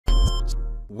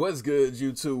What's good,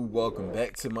 YouTube? Welcome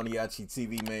back to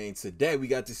MANIACITV, man. Today we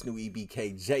got this new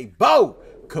EBK Jaaybo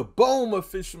Kaboom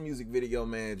official music video,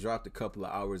 man. Dropped a couple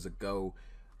of hours ago.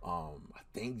 I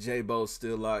think Jaaybo's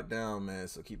still locked down, man.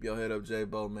 So keep your head up,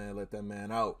 Jaaybo, man. Let that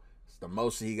man out. It's the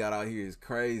motion he got out here is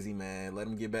crazy, man. Let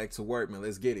him get back to work, man.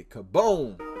 Let's get it.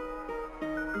 Kaboom.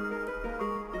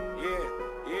 Yeah.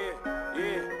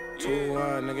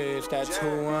 2-1, nigga. It's that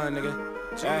 2-1, nigga.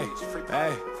 Hey.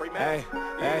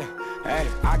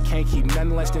 I can't keep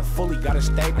nothing less than fully, gotta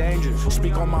stay dangerous.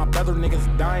 Speak on my brother,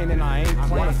 niggas dying and I ain't playing.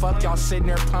 Wanna fuck y'all sitting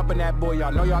there pumping that boy,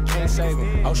 y'all know y'all can't save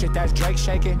him. Oh shit, that's Drake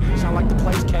shaking, sound like the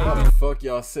place caved in. How the fuck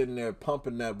y'all sitting there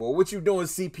pumping that boy? What you doing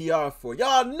CPR for?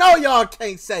 Y'all know y'all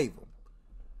can't save him.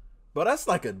 But that's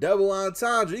like a double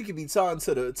entendre. You could be talking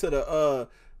to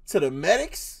the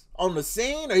medics on the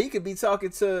scene, or you could be talking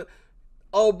to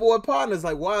old boy partners.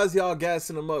 Like, why is y'all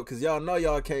gassing him up? Because y'all know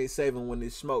y'all can't save him when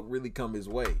this smoke really come his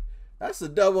way. That's a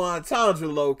double entendre,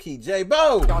 low-key.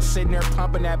 Jaaybo. Y'all sitting there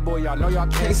pumping that boy, y'all know y'all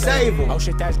can't save him. Oh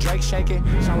shit, that's Drake shaking,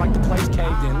 sound like the place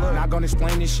caved in. Look, not gonna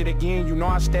explain this shit again, you know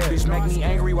I step. Bitch make me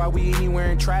angry while we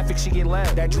anywhere in traffic, she get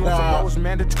left. That drill for bro is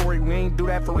mandatory, we ain't do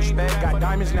that for respect. Got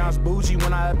diamonds now, it's bougie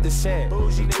when I up the set.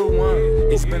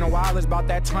 2-1, it's been a while, it's about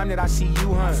that time that I see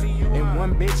you, hun. And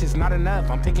one bitch is not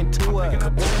enough, I'm picking two up.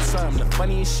 Kaboom something, the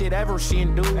funniest shit ever, she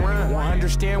and do run. Won't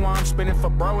understand why I'm spinning for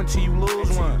bro until you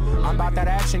lose one. I'm about that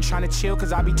action, trying to chill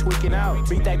cause I be tweaking out.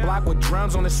 Beat that block with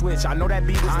drums on the switch. I know that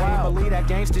beat was loud. I ain't believe that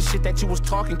gangster shit that you was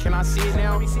talking. Can I see it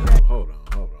now? Hold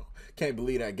on. Can't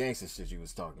believe that gangster shit you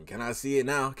was talking. Can I see it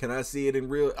now? Can I see it in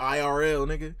real IRL,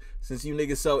 nigga? Since you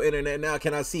niggas so internet now,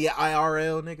 can I see it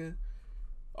IRL, nigga?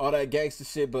 All that gangster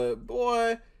shit, but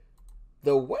boy,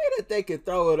 the way that they could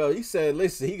throw it up, he said,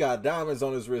 listen, he got diamonds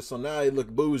on his wrist, so now he look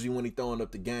bougie when he throwing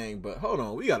up the gang. But hold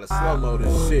on, we gotta slow-mo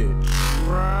this shit.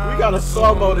 We gotta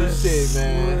slow-mo this shit,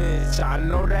 man. I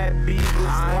know that beat was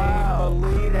I ain't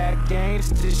believe that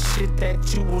gangster shit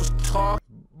that you was talking.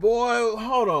 Boy,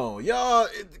 hold on. Y'all,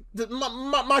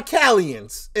 my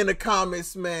Callians in the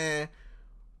comments, man.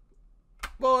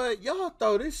 Boy, y'all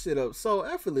throw this shit up so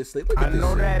effortlessly. Look at this. I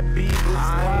know that beat was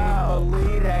I ain't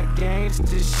believe that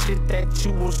gangster shit that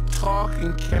you was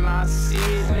talking. Can I see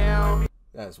it now?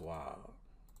 That's wild.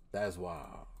 That's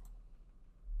wild.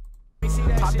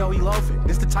 Pop though he loafing.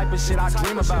 This the type of shit I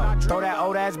dream about. Throw that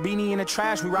old ass beanie in the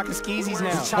trash. We rockin' skeezies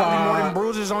now. Chop me more than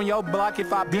bruises on your block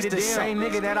if I beat it. The same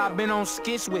nigga that I've been on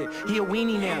skits with. He a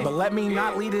weenie now. But let me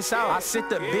not leave this out. I sit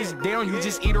the bitch down. You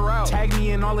just eat her out. Tag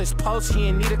me in all his posts. He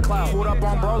ain't need a clout. Pulled up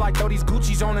on bro like throw these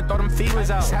Gucci's on and throw them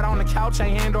feelers out. Sat on the couch.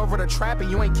 Ain't hand over the trap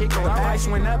and you ain't kick her. The price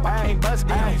went up. I can't bust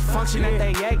down. Function at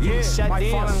they yak. You shut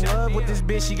down. Fall in love with this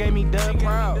bitch. She gave me dub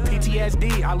proud.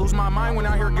 PTSD. I lose my mind when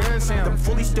I hear gun sound. Them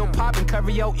fully still popping.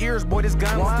 Cover your ears, boy, this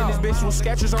gun. Walked in this bitch with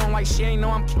Skechers on like she ain't know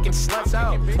I'm kicking sluts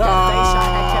out. That face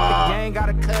shot had kept the gang, got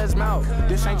a cuz mouth.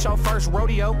 This ain't your first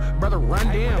rodeo, brother, run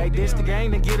down. They dissed the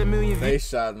gang to get a million views. Face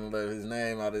shot and left his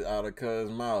name out of cuz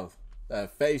mouth.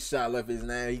 That face shot left his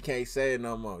name. He can't say it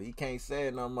no more.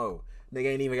 Nigga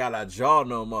ain't even got a jaw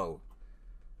no more.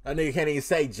 That nigga can't even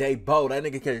say Jaaybo. That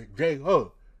nigga can't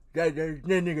Jaaybo. That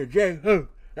nigga Jaaybo.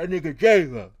 That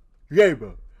nigga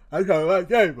Jaaybo. I talking about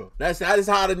Jaaybo. That's how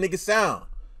the nigga sound.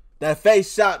 That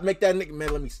face shot make that nigga,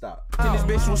 man, let me stop. This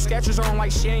bitch with Skechers on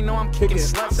like she ain't know I'm kicking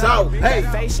sluts out. Hey.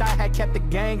 That face shot had kept the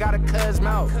gang, got a cuz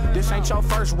mouth. This ain't your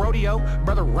first rodeo,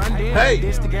 brother, run down. Hey.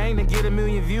 This the gang to get a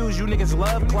million views, you niggas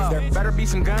love clout. There better be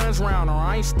some guns round or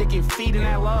I ain't sticking feet in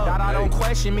that love. Dada don't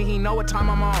question me, he know what time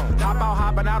I'm on.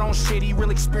 Hopping out on shit, he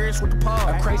real experienced with the pub.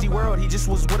 A crazy world, he just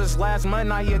was with us last month,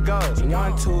 now he a ghost.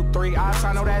 1, 2, 3,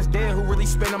 I know that's dead, who really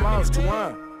spend the most?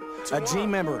 2-1. A G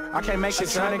member, I can't make shit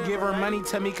trying to give her money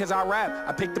to me cause I rap.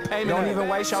 I pick the payment. Don't even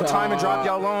waste your time and drop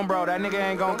your loan, bro. That nigga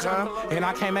ain't gon' come. And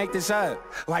I can't make this up.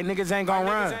 Like niggas ain't gon'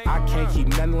 run. I can't keep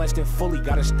nothing less than fully,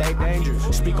 gotta stay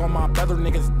dangerous. Speak on my brother,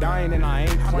 niggas dying and I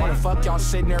ain't playing. Wanna fuck y'all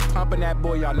sitting there pumping that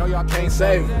boy, y'all know y'all can't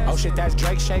save him. Oh shit, that's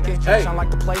Drake shaking. Sound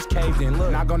like the place caved in.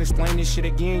 Look, not gonna explain this shit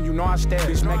again, you know I step.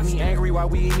 Bitch make me angry while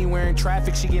we anywhere in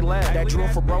traffic, she get left. That drill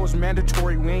for bro is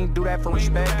mandatory, we ain't do that for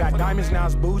respect. Got diamonds now,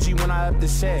 it's bougie when I up the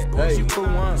set. You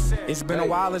 2-1. It's been a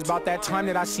while, it's about that time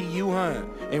that I see you, hun.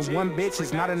 And one bitch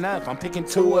is not enough, I'm picking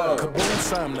two up. Kaboom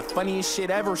something, the funniest shit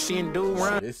ever, she and do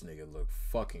run. This nigga look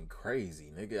fucking crazy,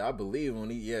 nigga. I believe when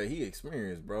he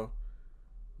experienced, bro.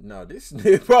 No, this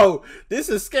nigga, bro, this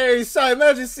is a scary sight.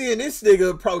 Imagine seeing this nigga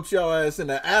approach your ass in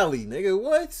the alley, nigga.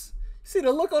 What? See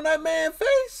the look on that man's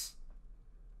face?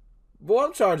 Boy,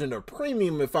 I'm charging a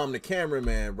premium if I'm the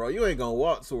cameraman, bro. You ain't gonna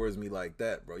walk towards me like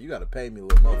that, bro. You gotta pay me a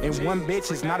little more. And one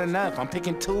bitch is not enough. I'm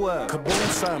picking two up. Kaboom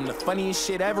something, the funniest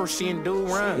shit ever. She and do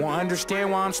run. Won't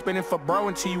understand why I'm spinning for bro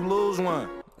until you lose one.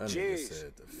 That nigga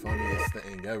said the funniest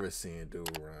thing ever seen dude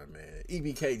run, man.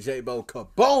 EBK Jaaybo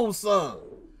Kaboom song.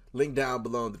 Link down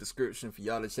below in the description for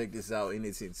y'all to check this out in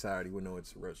its entirety with no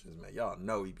interruptions, man. Y'all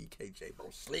know EBK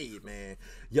Jaaybo Sleeve, man.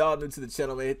 Y'all new to the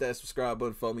channel, man. Hit that subscribe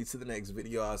button for me. To the next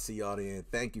video. I'll see y'all then.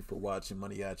 Thank you for watching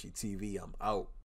MANIACITV. I'm out.